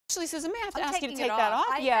Actually, Susan, may I have to I'm ask you to taking take it that off.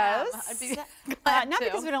 off? I'd Yes. be glad Not to.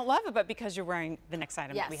 because we don't love it, but because you're wearing the next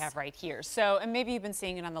item that we Yes. have right here. So, and maybe you've been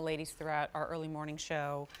seeing it on the ladies throughout our early morning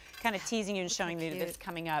show, kind of teasing you and showing you that it's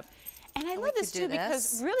coming up. And I love this too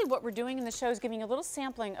because really what we're doing in the show is giving a little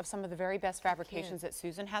sampling of some of the very best fabrications that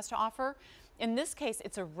Susan has to offer. In this case,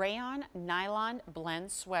 it's a Rayon Nylon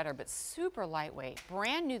blend sweater, but super lightweight,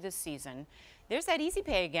 brand new this season. There's that easy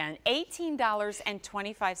pay again,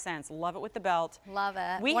 $18.25. Love it with the belt. Love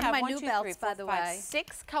it. We One have of my one, new two, belts, three, four, by the five, way.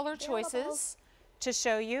 6 color choices to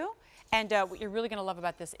show you. And what you're really going to love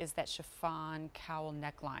about this is that chiffon cowl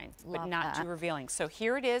neckline, but not too revealing. So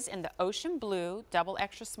here it is in the ocean blue, double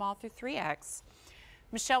extra small through 3X.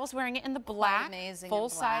 Michelle was wearing it in the black, full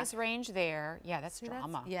size range there. Yeah, that's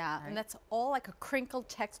drama. Yeah, right? And that's all like a crinkled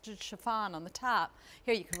textured chiffon on the top.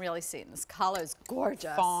 Here you can really see it, and this color is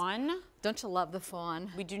gorgeous. Fawn. Don't you love the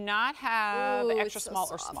fawn? We do not have extra small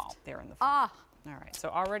or small there in the fawn. All right, so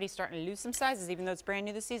already starting to lose some sizes, even though it's brand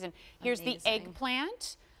new this season. Here's the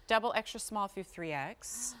eggplant, double extra small through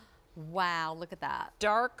 3X. Wow, look at that.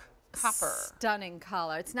 Dark copper. Stunning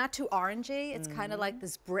color. It's not too orangey. It's kind of like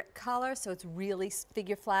this brick color, so it's really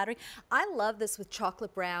figure flattering. I love this with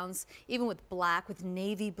chocolate browns, even with black, with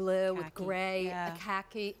navy blue, with gray, a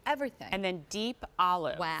khaki, everything. And then deep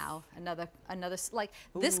olive. Wow, another like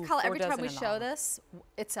this color. Every time we show this,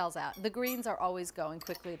 it sells out. The greens are always going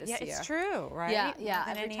quickly this year. Yeah, it's true, right? Yeah, yeah.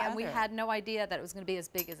 Every time we had no idea that it was going to be as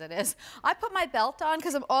big as it is. I put my belt on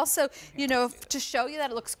because I'm also, you know, to show you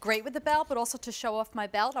that it looks great with the belt, but also to show off my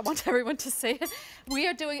belt. I want everyone to see it. We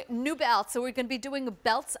are doing new belts, so we're going to be doing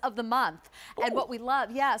belts of the month. And what we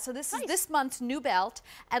love, so this is this month's new belt,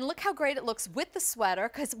 and look how great it looks with the sweater,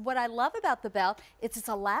 because what I love about the belt is it's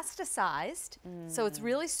elasticized, so it's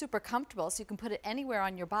really super comfortable, so you can put it anywhere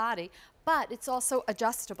on your body, but it's also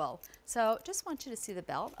adjustable. So just want you to see the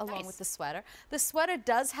belt along with the sweater. The sweater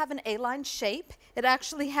does have an A-line shape. It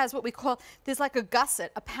actually has what we call, there's like a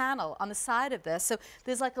gusset, a panel on the side of this. So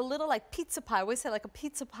there's like a little like pizza pie, we say like a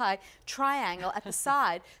pizza pie triangle at the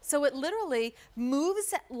side. So it literally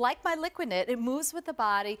moves like my liquid knit. It moves with the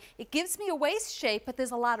body. It gives me a waist shape, but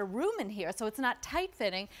there's a lot of room in here, so it's not tight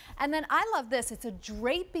fitting. And then I love this, it's a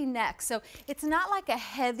drapey neck. So it's not like a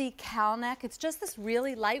heavy cowl neck. It's just this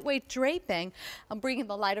really lightweight drape. I'm bringing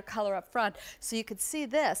the lighter color up front so you could see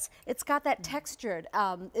this. It's got that textured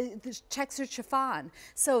chiffon.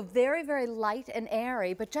 So very, very light and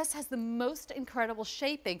airy, but just has the most incredible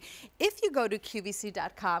shaping. If you go to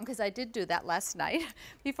QVC.com, because I did do that last night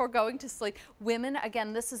before going to sleep, women,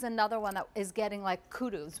 again, this is another one that is getting like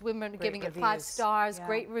kudos. Women are giving it 5 stars,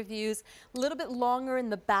 great reviews. A little bit longer in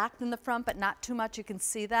the back than the front, but not too much. You can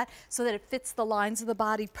see that so that it fits the lines of the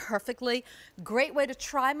body perfectly. Great way to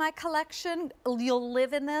try my collection. You'll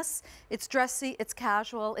live in this. It's dressy, it's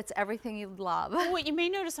casual, it's everything you love. Well, what you may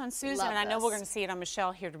notice on Susan, and I know we're going to see it on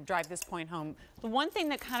Michelle here to drive this point home, the one thing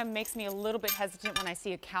that kind of makes me a little bit hesitant when I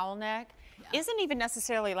see a cowl neck isn't even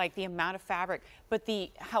necessarily like the amount of fabric, but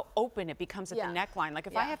how open it becomes at the neckline. Like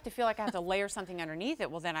if I have to feel like I have to layer something underneath it,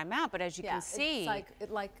 well then I'm out. But as you can see,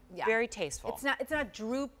 it's very tasteful. It's not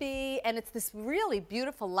droopy, and it's this really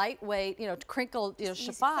beautiful, lightweight, crinkled, chiffon.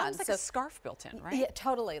 It sounds like a scarf built in, right? Yeah,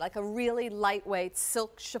 totally, like a really lightweight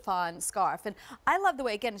silk chiffon scarf. And I love the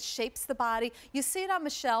way, again, it shapes the body. You see it on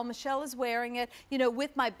Michelle. Michelle is wearing it,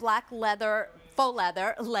 with my black leather, faux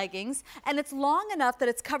leather leggings, and it's long enough that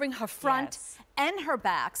it's covering her front and her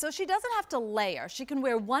back, so she doesn't have to layer. She can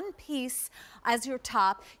wear one piece as your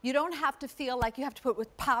top. You don't have to feel like you have to put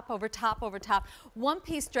with pop over top over top. One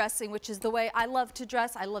piece dressing, which is the way I love to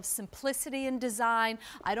dress. I love simplicity in design.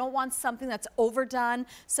 I don't want something that's overdone.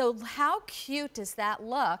 So how cute does that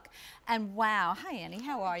look? And wow, hi Annie,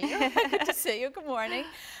 how are you? Good to see you, good morning.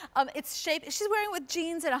 It's shaped, she's wearing it with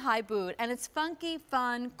jeans and a high boot, and it's funky,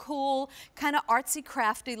 fun, cool, kind of artsy,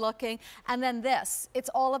 crafty looking. And then this, it's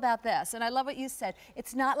all about this. And I love what you said.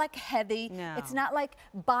 It's not like heavy. No. It's not like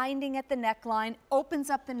binding at the neckline, opens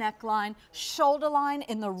up the neckline, shoulder line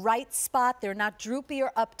in the right spot. They're not droopy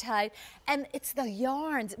or uptight. And it's the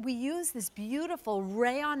yarns. We use this beautiful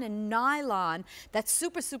rayon and nylon that's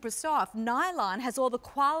super, super soft. Nylon has all the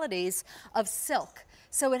qualities of silk.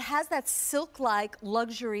 So it has that silk-like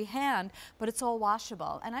luxury hand, but it's all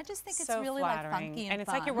washable. And I just think it's really like funky and it's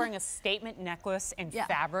fun. like you're wearing a statement necklace in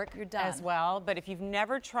fabric as well. But if you've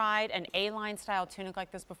never tried an A-line style tunic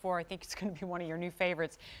like this before, I think it's going to be one of your new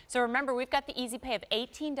favorites. So remember, we've got the easy pay of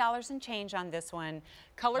 $18 and change on this one.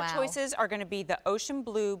 Color choices are going to be the ocean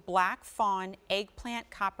blue, black fawn,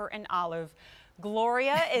 eggplant, copper, and olive.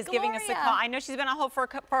 Gloria is giving us a call. I know she's been on hold for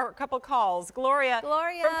a couple calls. Gloria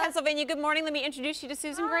from Pennsylvania, good morning. Let me introduce you to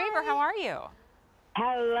Susan Graver. How are you?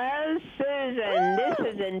 Hello, Susan. This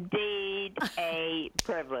is indeed a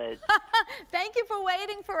privilege. Thank you for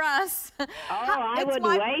waiting for us. Oh, I wouldn't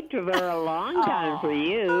wait for a long time for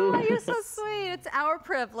you. Oh, you're so sweet. It's our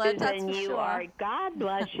privilege, Susan, that's for sure. God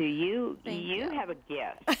bless you. Thank You you. have a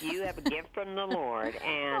gift. You have a gift from the Lord.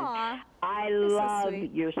 And Aw, I so love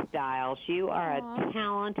sweet. your styles. You are Aw. a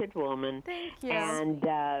talented woman. Thank you. And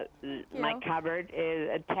my cupboard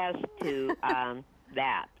attests to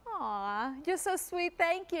that. Aw, you're so sweet.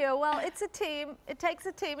 Thank you. Well, it's a team. It takes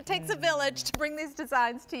a team. It takes a village to bring these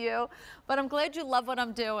designs to you. But I'm glad you love what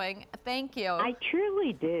I'm doing. Thank you. I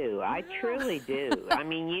truly do. I truly do. I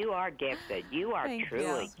mean, you are gifted. You are Thank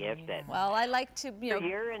truly you. gifted. Well, I like to, you know.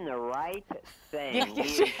 You're in the right thing.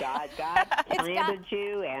 Yeah. God planted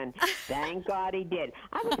you, and thank God he did.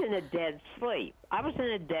 I was in a dead sleep.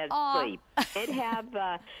 Sleep. It had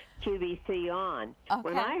QVC on. Okay.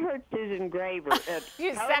 When I heard Susan Graver,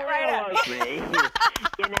 You sat right up. awoke me,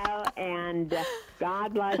 you know, and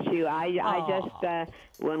God bless you. I just,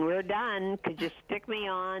 when we're done, could you stick me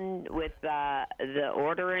on with the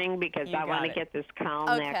ordering, because You I want to got it. get this cowl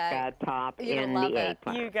neck top You'll in love the it.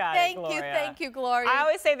 apron. You got Thank it, you, Gloria. thank you, Gloria. I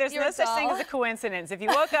always say there's You're no a such thing doll. as a coincidence. If you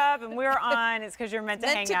woke up and we were on, it's because you're meant to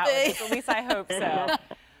Meant hang to out be. with us. At least I hope so.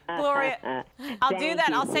 Gloria, I'll do Thank that.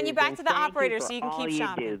 you, I'll send you back Susan. to the Thank operator you so you can for keep all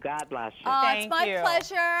shopping. You do. God bless you. Oh, Thank it's my you.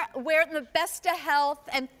 pleasure. We're in the best of health,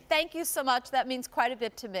 and thank you so much. That means quite a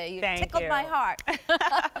bit to me. You Thank tickled you. my heart.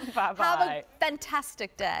 Bye-bye. Have a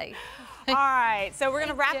fantastic day. All right, so we're going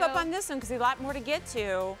to Thank wrap up you. on this one because there's a lot more to get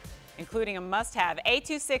to, including a must-have.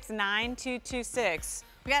 826-9226.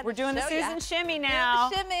 We're doing the show ya. Susan Shimmy Doing the now.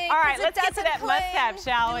 shimmy, All right, 'cause it let's get to doesn't that must-have, cling.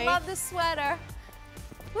 shall I we? love the sweater.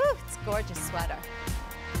 Woo, it's a gorgeous sweater.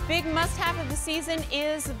 Big must-have of the season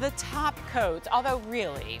is the top coat. Although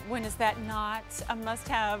really, when is that not a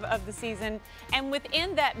must-have of the season? And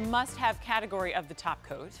within that must-have category of the top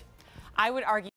coat, I would argue